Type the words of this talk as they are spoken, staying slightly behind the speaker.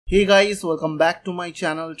Hey guys, welcome back to my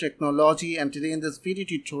channel Technology, and today in this video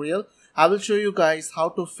tutorial I will show you guys how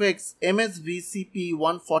to fix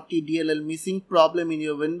MSVCP140.DLL missing problem in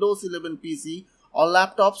your Windows 11 PC or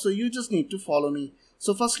laptop. So you just need to follow me.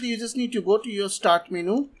 So firstly you just need to go to your start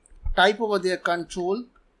menu, type over there control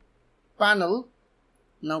panel.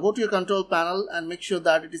 Now go to your control panel and make sure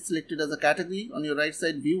that it is selected as a category on your right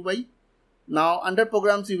side view by. Now under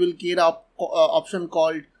programs you will get an option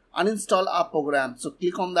called uninstall a program, so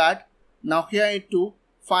click on that. Now here I need to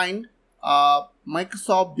find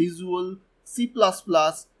Microsoft Visual C++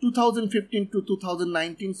 2015 to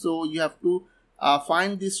 2019, so you have to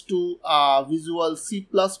find this to Visual C++,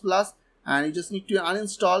 and you just need to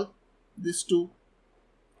uninstall this too.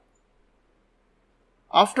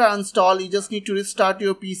 After install you just need to restart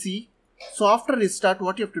your PC. So after restart,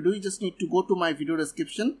 what you have to do, you just need to go to my video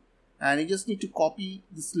description and you just need to copy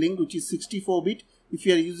this link, which is 64-bit. If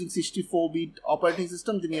you are using 64-bit operating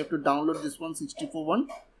system, then you have to download this one, 64 one,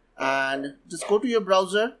 and just go to your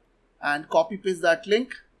browser and copy paste that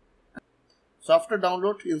link. So after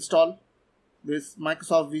download, install this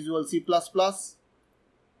Microsoft Visual C++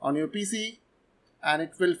 on your PC and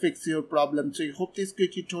it will fix your problem. So I hope this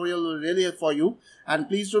quick tutorial will really help for you, and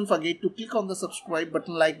please don't forget to click on the subscribe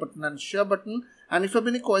button, like button and share button, and if you have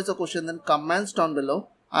any queries or question, then comments down below.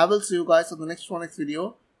 I will see you guys on the next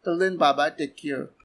video. Till then, bye bye, take care.